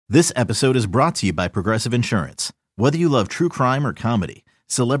This episode is brought to you by Progressive Insurance. Whether you love true crime or comedy,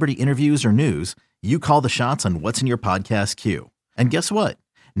 celebrity interviews or news, you call the shots on what's in your podcast queue. And guess what?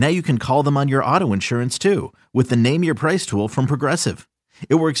 Now you can call them on your auto insurance too with the Name Your Price tool from Progressive.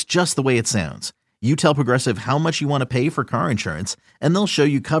 It works just the way it sounds. You tell Progressive how much you want to pay for car insurance, and they'll show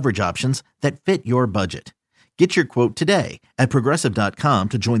you coverage options that fit your budget. Get your quote today at Progressive.com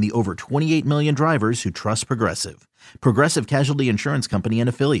to join the over 28 million drivers who trust Progressive. Progressive Casualty Insurance Company and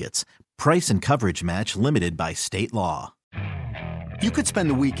Affiliates. Price and coverage match limited by state law. You could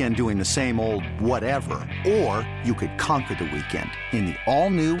spend the weekend doing the same old whatever, or you could conquer the weekend in the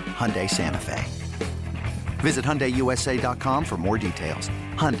all-new Hyundai Santa Fe. Visit HyundaiUSA.com for more details.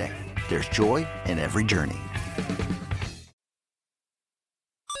 Hyundai, there's joy in every journey.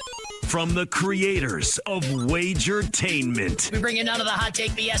 From the creators of Wagertainment. We bring you none of the hot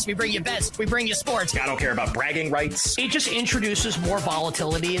take BS. We bring you best. We bring you sports. I don't care about bragging rights. It just introduces more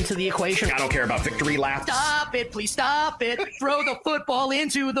volatility into the equation. I don't care about victory laps. Stop it, please stop it. Throw the football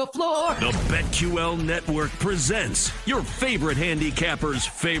into the floor. The BetQL Network presents your favorite handicapper's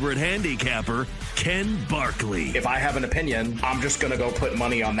favorite handicapper, Ken Barkley. If I have an opinion, I'm just going to go put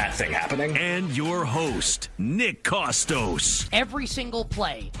money on that thing happening. And your host, Nick Costos. Every single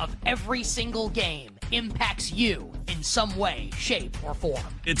play of every single game impacts you in some way, shape, or form.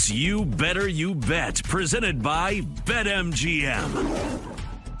 It's You Better You Bet, presented by BetMGM.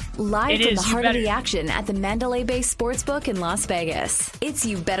 Live from the heart of the action at the Mandalay Bay Sportsbook in Las Vegas. It's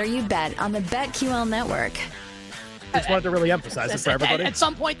You Better You Bet on the BetQL Network. I just wanted to really emphasize this for everybody. At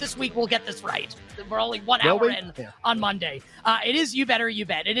some point this week, we'll get this right. We're only 1 hour in on Monday. It is You Better You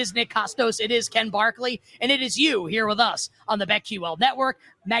Bet. It is Nick Costos. It is Ken Barkley. And it is you here with us on the BetQL Network.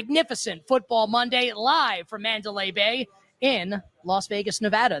 Magnificent Football Monday live from Mandalay Bay in Las Vegas,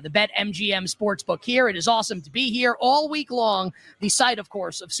 Nevada. The BetMGM Sportsbook here. It is awesome to be here all week long. The site, of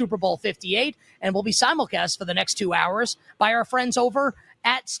course, of Super Bowl 58. And we'll be simulcast for the next 2 hours by our friends over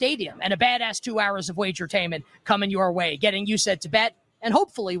at Stadium, and a badass 2 hours of wagertainment coming your way, getting you set to bet and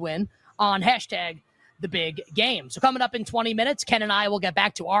hopefully win on hashtag the big game. So coming up in 20 minutes, Ken and I will get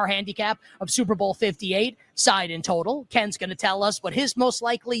back to our handicap of Super Bowl 58 side in total. Ken's going to tell us what his most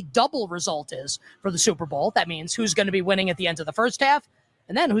likely double result is for the Super Bowl. That means who's going to be winning at the end of the first half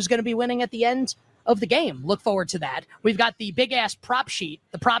and then who's going to be winning at the end of the game. Look forward to that. We've got the big ass prop sheet,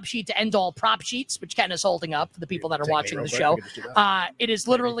 the prop sheet to end all prop sheets, which Ken is holding up for the people that are watching the show. It is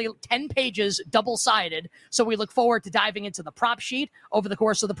literally 10 pages double-sided. So we look forward to diving into the prop sheet over the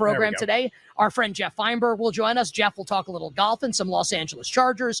course of the program today. Our friend Jeff Feinberg will join us. Jeff will talk a little golf and some Los Angeles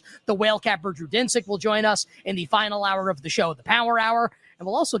Chargers. The whale capper Drew Dinsick will join us in the final hour of the show, the Power Hour. And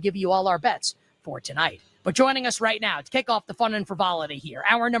we'll also give you all our bets for tonight. But joining us right now to kick off the fun and frivolity here,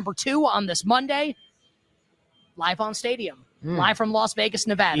 hour number 2 on this Monday, live on Stadium, live from Las Vegas,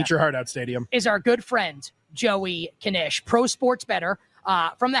 Nevada. Eat your heart out, Stadium. Is our good friend, Joey Knish, pro sports bettor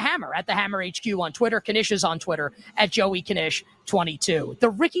from The Hammer, at The Hammer HQ on Twitter. Knish is on Twitter at Joey Knish 22. The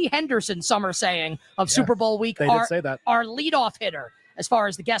Ricky Henderson summer saying of Super Bowl week, did say that. Our leadoff hitter, as far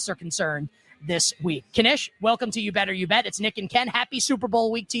as the guests are concerned, this week. Knish, welcome to You Better You Bet. It's Nick and Ken. Happy Super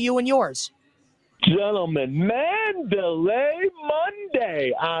Bowl week to you and yours. Gentlemen, Mandalay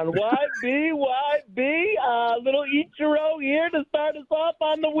Monday on YBYB. Little Ichiro here to start us off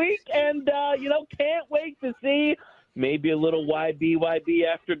on the week. And, can't wait to see maybe a little YBYB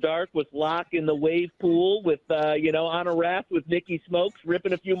after dark with Locke in the wave pool with, on a raft with Nicky Smokes,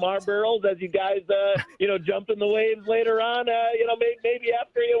 ripping a few Marlboros as you guys, jump in the waves later on. Maybe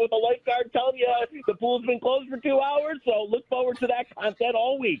after with a lifeguard telling you the pool's been closed for 2 hours. So look forward to that content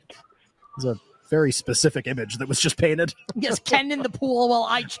all week. It's a very specific image that was just painted. Yes, Ken in the pool while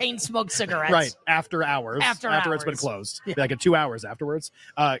I chain smoke cigarettes. Right, after hours. After it's been closed. Yeah. Like 2 hours afterwards.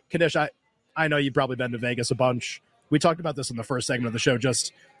 Knish, I know you've probably been to Vegas a bunch. We talked about this in the first segment of the show.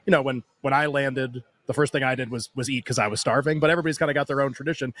 Just, when I landed, the first thing I did was eat because I was starving. But everybody's kind of got their own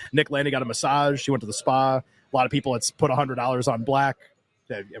tradition. Nick landed, got a massage. She went to the spa. A lot of people, it's put $100 on black.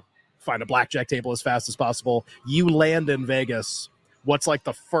 Find a blackjack table as fast as possible. You land in Vegas. What's like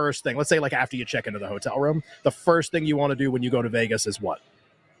the first thing, let's say like after you check into the hotel room, the first thing you want to do when you go to Vegas is what?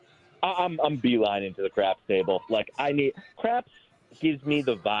 I'm beelining to the craps table. Craps gives me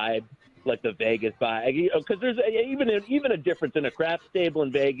the vibe, like the Vegas vibe. Because there's even a difference in a craps table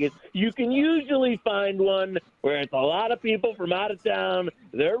in Vegas. You can usually find one where it's a lot of people from out of town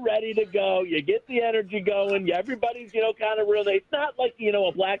They're ready to go. You get the energy going. Everybody's, kind of real. It's not like,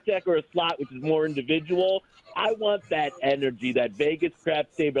 a blackjack or a slot, which is more individual. I want that energy, that Vegas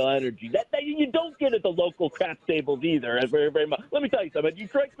craps table energy. That you don't get at the local craps tables either. Very, very much. Let me tell you something.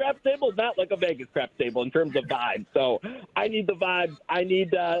 Detroit craps table is not like a Vegas craps table in terms of vibe. So I need the vibe. I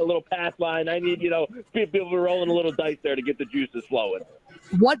need a little pass line. I need, people rolling a little dice there to get the juices flowing.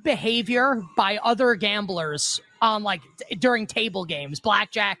 What behavior by other gamblers on during table games,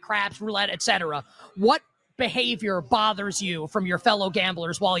 blackjack, craps, roulette, etc., what behavior bothers you from your fellow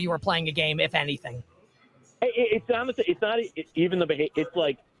gamblers while you are playing a game, if anything? It's honestly, it's not even the behavior. It's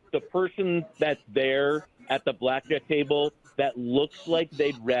like the person that's there at the blackjack table that looks like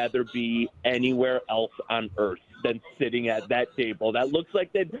they'd rather be anywhere else on earth than sitting at that table. That looks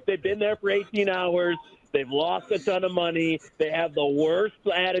like they've been there for 18 hours. They've lost a ton of money. They have the worst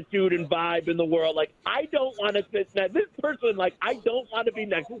attitude and vibe in the world. I don't want to sit next. This person, I don't want to be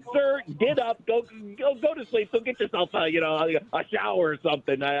next. Sir, get up, go to sleep. Go get yourself, a shower or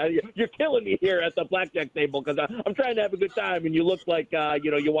something. You're killing me here at the blackjack table because I'm trying to have a good time, and you look like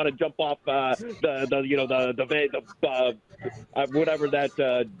you want to jump off the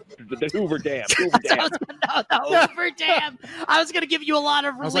Hoover Dam. The Hoover Dam. I was going to give you a lot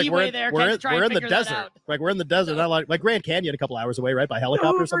of leeway there. We're in the desert. We're in the desert. Not like Grand Canyon, a couple hours away, right? By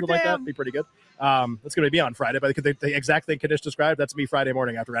helicopter or something like that. Be pretty good. That's going to be on Friday. But the exact thing Knish described, that's me Friday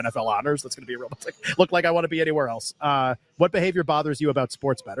morning after NFL honors. That's going to be a real look like I want to be anywhere else. What behavior bothers you about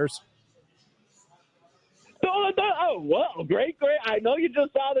sports bettors? Oh, well, great. I know you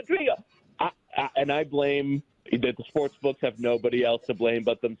just saw the tweet. And I blame that the sports books have nobody else to blame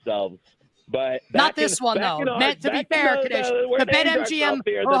but themselves. But not this one, though. To be fair, the BetMGM.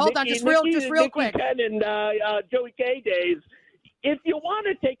 Hold on, just real quick. Penn and Joey K days. If you want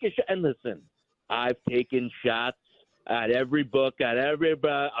to take a shot, and listen, I've taken shots at every book,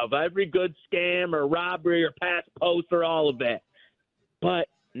 of every good scam or robbery or past post or all of it. But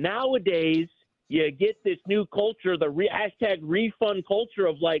nowadays, you get this new culture, the hashtag refund culture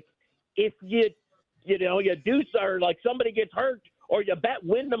of if you do, or somebody gets hurt, or you bet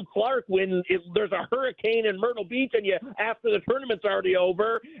Wyndham Clark when there's a hurricane in Myrtle Beach and after the tournament's already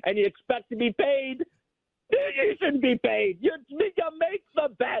over and you expect to be paid, you shouldn't be paid. You make the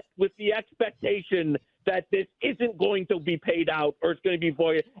bet with the expectation that this isn't going to be paid out or it's going to be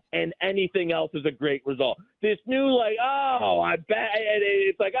voided, and anything else is a great result. This new I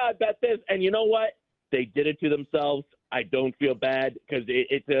bet this, and you know what? They did it to themselves. I don't feel bad because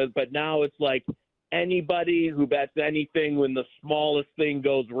but now it's anybody who bets anything when the smallest thing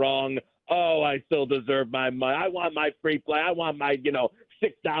goes wrong, I still deserve my money. I want my free play. I want my,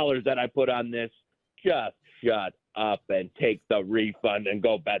 $6 that I put on this. Just shut up and take the refund and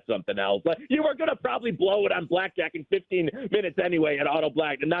go bet something else. You were going to probably blow it on blackjack in 15 minutes anyway at Auto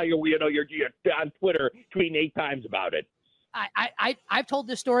Black, and now you're on Twitter tweeting 8 times about it. I've told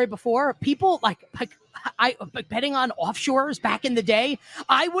this story before. People betting on offshores back in the day.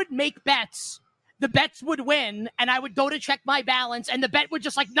 I would make bets. The bets would win, and I would go to check my balance, and the bet would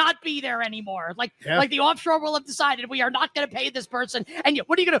just not be there anymore. The offshore will have decided we are not going to pay this person. And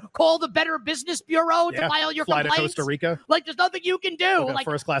what are you going to call the Better Business Bureau to file your complaints? Fly to Costa Rica. There's nothing you can do.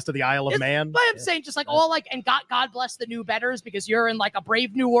 First class to the Isle of Man. But I'm saying and God bless the new bettors because you're in a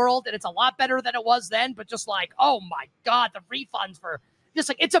brave new world, and it's a lot better than it was then. But just oh my God, the refunds for. Just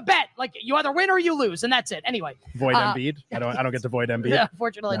it's a bet. You either win or you lose, and that's it. Anyway, void Embiid. I don't get to void Embiid. Yeah,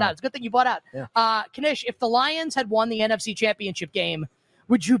 fortunately not. It's a good thing you bought out. Yeah. Knish, if the Lions had won the NFC Championship game,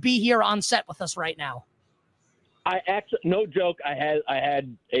 would you be here on set with us right now? I actually, no joke. I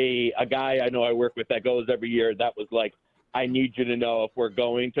had a guy I know I work with that goes every year. That was I need you to know if we're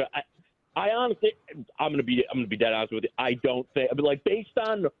going to. I honestly, I'm gonna be dead honest with you. I don't think, based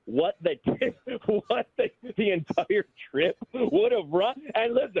on what the entire trip would have run.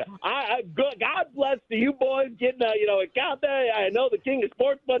 And listen, God bless to you boys getting account there. I know the King of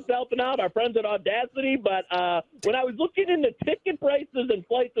Sports But's helping out our friends at Audacity, but when I was looking into ticket prices and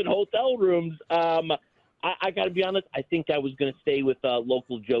flights and hotel rooms, I got to be honest. I think I was gonna stay with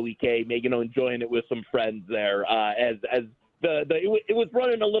local Joey K, enjoying it with some friends there as. It was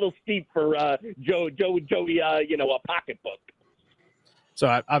running a little steep for Joey, a pocketbook.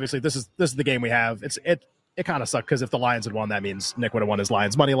 So obviously this is the game we have. It kind of sucked because if the Lions had won, that means Nick would have won his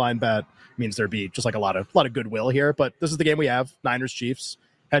Lions money line bet. It means there'd be just a lot of goodwill here. But this is the game we have. Niners Chiefs.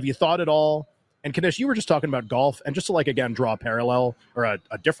 Have you thought at all? And Knish, you were just talking about golf, and just to again draw a parallel or a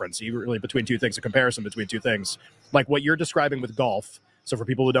difference, really between two things, a comparison between two things, what you're describing with golf. So for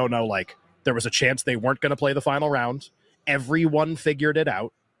people who don't know, there was a chance they weren't going to play the final round. Everyone figured it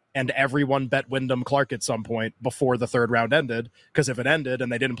out. and everyone bet Wyndham Clark at some point before the third round ended, because if it ended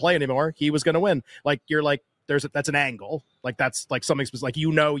and they didn't play anymore, he was going to win. Like, you're like, that's an angle. Like, that's like something like,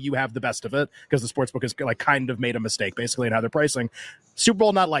 you have the best of it because the sportsbook has like kind of made a mistake basically in how they're pricing. Super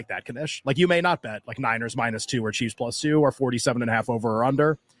Bowl, not like that, Knish. Like, you may not bet like Niners -2 or Chiefs +2 or 47.5 over or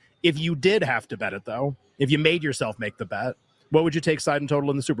under. If you did have to bet it, though, if you made yourself make the bet, what would you take side and total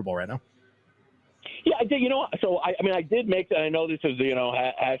in the Super Bowl right now? Yeah, I did. So I did make that. I know this is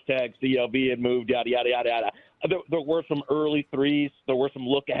hashtag CLB and moved, yada yada yada yada. There were some early threes. There were some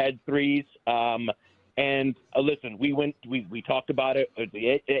look ahead threes. And listen, we talked about it.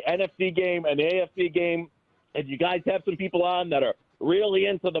 The NFC game and the AFC game. And you guys have some people on that are really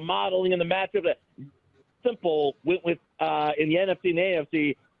into the modeling and the matchup. Simple with in the NFC and the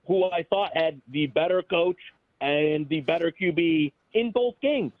AFC, who I thought had the better coach and the better QB in both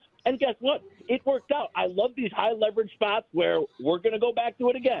games. And guess what? It worked out. I love these high leverage spots where we're going to go back to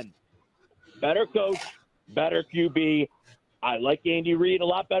it again. Better coach, better QB. I like Andy Reid a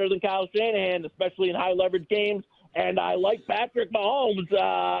lot better than Kyle Shanahan, especially in high leverage games. And I like Patrick Mahomes.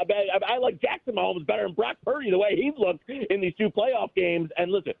 I like Jackson Mahomes better than Brock Purdy, the way he's looked in these two playoff games.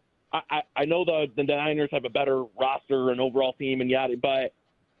 And listen, I know the Niners have a better roster and overall team and yada, but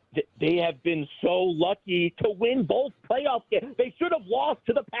they have been so lucky to win both playoff games. They should have lost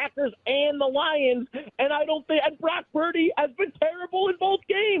to the Packers and the Lions, and I don't think – and Brock Purdy has been terrible in both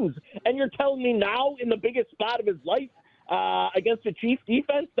games. And you're telling me now in the biggest spot of his life against a Chiefs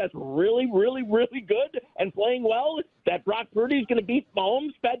defense that's really, really, really good and playing well that Brock Purdy is going to beat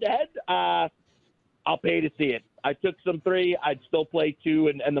Mahomes head-to-head? I'll pay to see it. I took some 3. I'd still play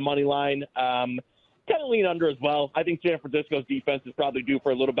 2 and the money line. Kind of lean under as well. I think San Francisco's defense is probably due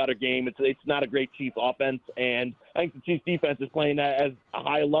for a little better game. It's not a great Chiefs offense, and I think the Chiefs defense is playing at as a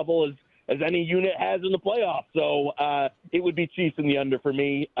high level as any unit has in the playoffs. So it would be Chiefs in the under for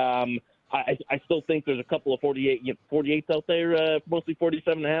me. I still think there's a couple of 48s out there, mostly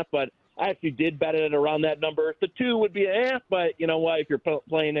 47.5, but I actually did bet it around that number. The 2 would be but you know what? If you're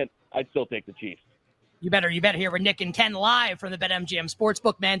playing it, I'd still take the Chiefs. You bet here with Nick and Ken live from the BetMGM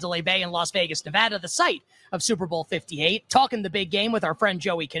Sportsbook, Mandalay Bay in Las Vegas, Nevada, the site of Super Bowl 58. Talking the big game with our friend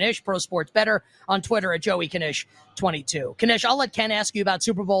Joey Knish, Pro Sports Bettor, on Twitter at JoeyKnish22. Knish, I'll let Ken ask you about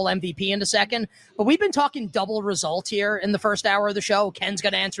Super Bowl MVP in a second, but we've been talking double result here in the first hour of the show. Ken's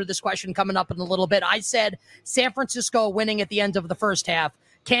going to answer this question coming up in a little bit. I said San Francisco winning at the end of the first half,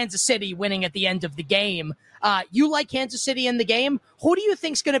 Kansas City winning at the end of the game. You like Kansas City in the game. Who do you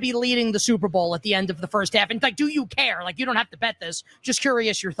think's going to be leading the Super Bowl at the end of the first half? And do you care? You don't have to bet this. Just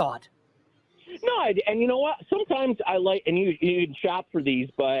curious your thought. No, and you know what? Sometimes I like, and you can shop for these,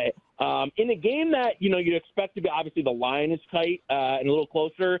 but in a game that you'd expect to be, obviously the line is tight and a little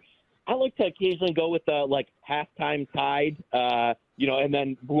closer. I like to occasionally go with halftime tied, and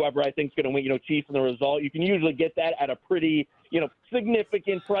then whoever I think is going to win, Chiefs in the result. You can usually get that at a pretty,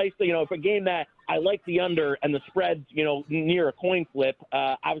 significant price. If a game that I like the under and the spread's, near a coin flip,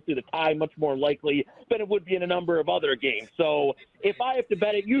 obviously the tie much more likely than it would be in a number of other games. So if I have to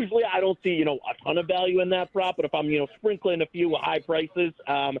bet it, usually I don't see, a ton of value in that prop. But if I'm, sprinkling a few high prices,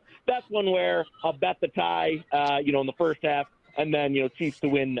 that's one where I'll bet the tie, in the first half. And then, Chiefs to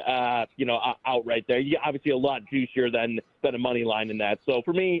win, outright there. Obviously a lot juicier than a money line in that. So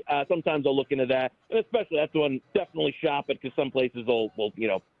for me, sometimes I'll look into that. And especially that's one, definitely shop it because some places will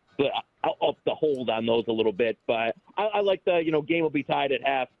I'll up the hold on those a little bit. But I like the, game will be tied at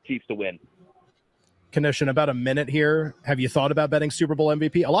half, Chiefs to win. Knish, in about a minute here, have you thought about betting Super Bowl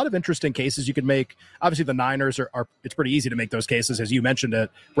MVP? A lot of interesting cases you could make. Obviously, the Niners are it's pretty easy to make those cases. As you mentioned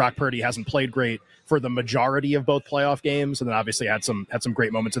it, Brock Purdy hasn't played great for the majority of both playoff games, and then obviously had some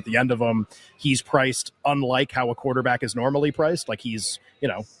great moments at the end of them. He's priced unlike how a quarterback is normally priced. Like he's,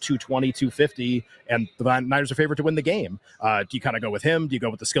 220, 250, and the Niners are favored to win the game. Do you kind of go with him? Do you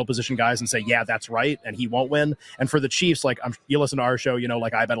go with the skill position guys and say, yeah, that's right, and he won't win? And for the Chiefs, you listen to our show,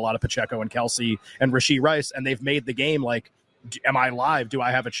 I bet a lot of Pacheco and Kelsey and Rashee Rice, and they've made the game am I live? Do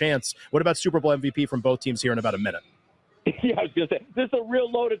I have a chance? What about Super Bowl MVP from both teams here in about a minute? Yeah, I was going to say, this is a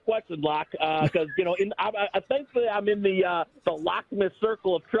real loaded question, Locke, because, thankfully I'm in the Locksmith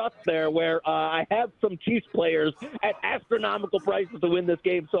circle of trust there where I have some Chiefs players at astronomical prices to win this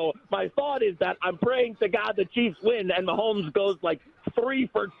game. So my thought is that I'm praying to God the Chiefs win and Mahomes goes 3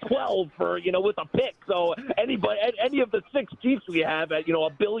 for 12 for, with a pick. So any of the 6 Chiefs we have at,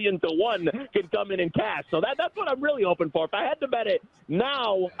 $1 billion to 1 can come in cash. So that's what I'm really hoping for. If I had to bet it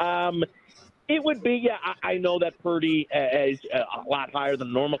now, it would be, I know that Purdy is a lot higher than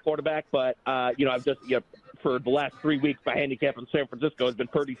a normal quarterback, but, I've just, for the last 3 weeks by handicapping San Francisco has been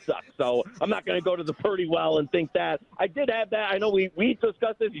Purdy sucks. So I'm not going to go to the Purdy well and think that. I did have that. I know we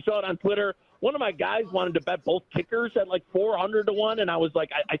discussed this. You saw it on Twitter. One of my guys wanted to bet both kickers at like 400 to 1, and I was like,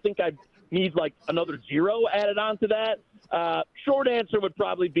 I think I need like another 0 added on to that. Short answer would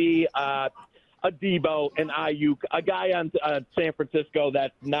probably be a Debo and Ayuk, a guy on San Francisco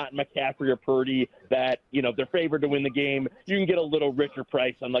that's not McCaffrey or Purdy, that, you know, they're favored to win the game. You can get a little richer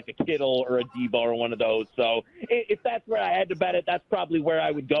price on like a Kittle or a Debo or one of those. So if that's where I had to bet it, that's probably where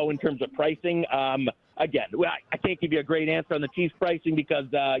I would go in terms of pricing. Again, I can't give you a great answer on the Chiefs pricing because,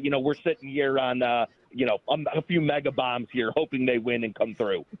 you know, we're sitting here on, you know, a few mega bombs here, hoping they win and come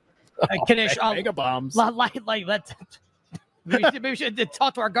through. Knish, mega bombs. Like let's. Maybe we should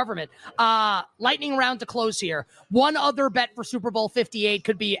talk to our government. Lightning round to close here. One other bet for Super Bowl 58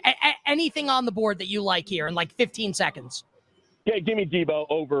 could be anything on the board that you like here in like 15 seconds. Yeah, give me Debo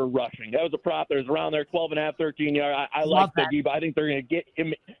over rushing. That was a prop. There's around there, 12.5, 13 yard. I like the Debo. I think they're going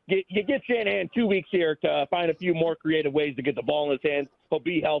to get Shanahan 2 weeks here to find a few more creative ways to get the ball in his hands. He'll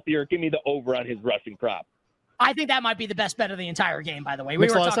be healthier. Give me the over on his rushing prop. I think that might be the best bet of the entire game, by the way. We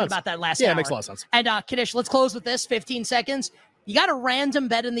were talking about that last hour. Yeah, it makes a lot of sense. And, Knish, let's close with this, 15 seconds. You got a random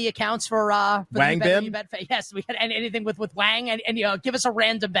bet in the accounts for Wang bin? Yes, we had anything with Wang, and give us a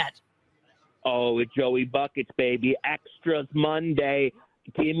random bet. Oh, it's Joey Buckets, baby. Extras Monday.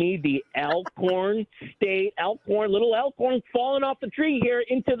 Give me the Elkhorn State. Little Elkhorn falling off the tree here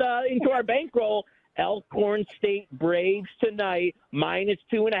into our bankroll. Elkhorn State Braves tonight,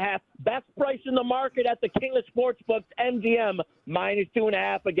 -2.5. Best price in the market at the King of Sportsbooks, MGM,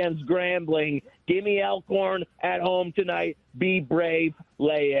 -2.5 against Grambling. Give me Elkhorn at home tonight. Be brave.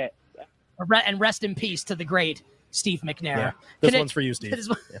 Lay it. And rest in peace to the great Steve McNair. Yeah, this one's for you, Steve.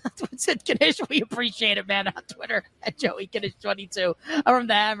 Knish, we appreciate it, man, on Twitter at Joey Knish22 from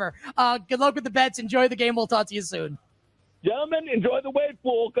the Hammer. Good luck with the bets. Enjoy the game. We'll talk to you soon. Gentlemen, enjoy the wave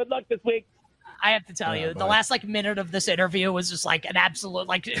pool. Good luck this week. I have to tell you, the last minute of this interview was just like an absolute,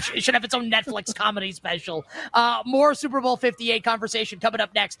 it should have its own Netflix comedy special. More Super Bowl 58 conversation coming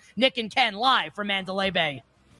up next. Nick and Ken live from Mandalay Bay.